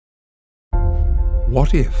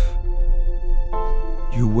What if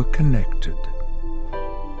you were connected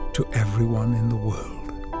to everyone in the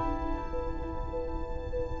world?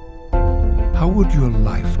 How would your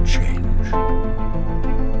life change?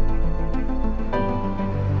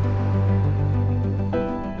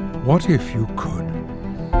 What if you could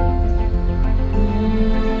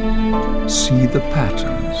see the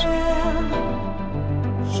patterns,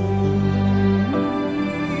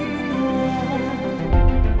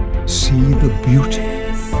 see the beauty,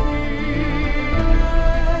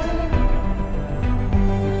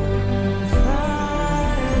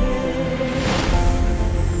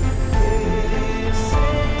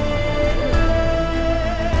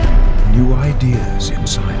 new ideas in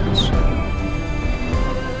science,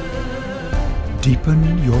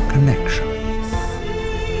 deepen your connection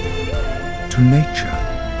to nature,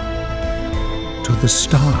 to the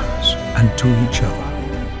stars and to each other.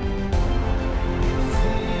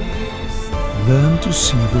 Learn to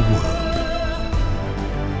see the world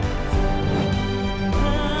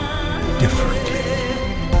differently.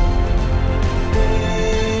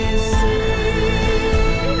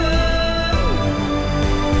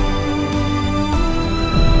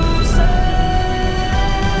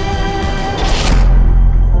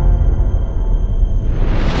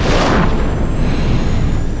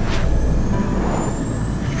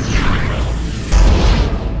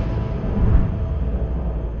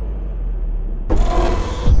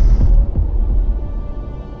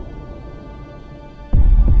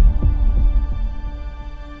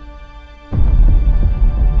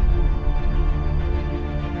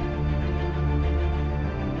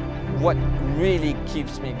 What really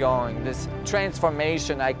keeps me going, this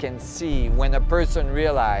transformation I can see when a person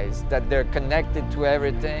realizes that they're connected to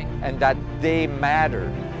everything and that they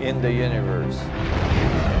matter in the universe.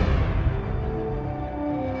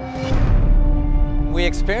 We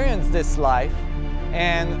experience this life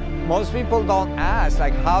and most people don't ask,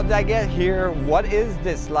 like, how did I get here? What is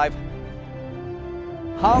this life?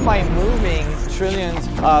 How am I moving trillions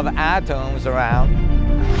of atoms around?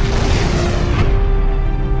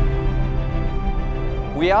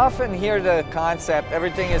 We often hear the concept,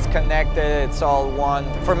 everything is connected, it's all one.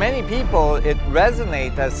 For many people, it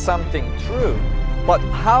resonates as something true. But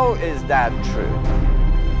how is that true?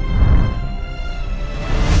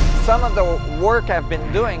 Some of the work I've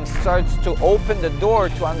been doing starts to open the door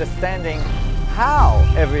to understanding how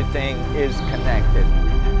everything is connected.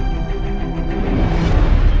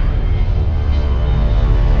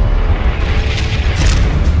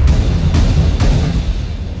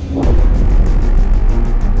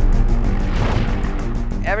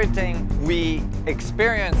 Everything we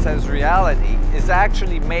experience as reality is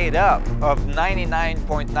actually made up of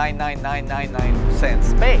 99.99999%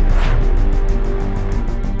 space.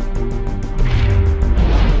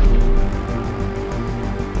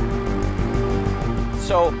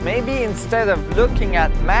 So maybe instead of looking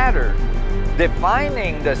at matter,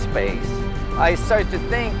 defining the space, I start to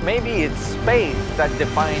think maybe it's space that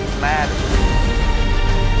defines matter.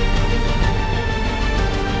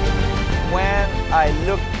 When I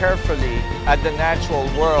look carefully at the natural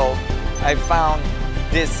world, I found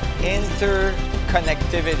this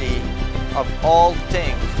interconnectivity of all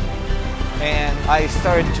things. And I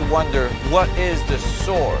started to wonder, what is the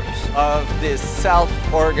source of this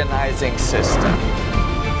self-organizing system?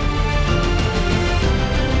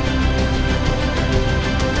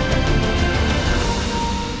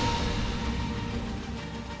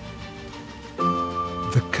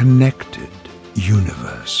 The connected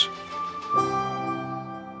universe.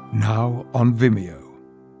 Now on Vimeo.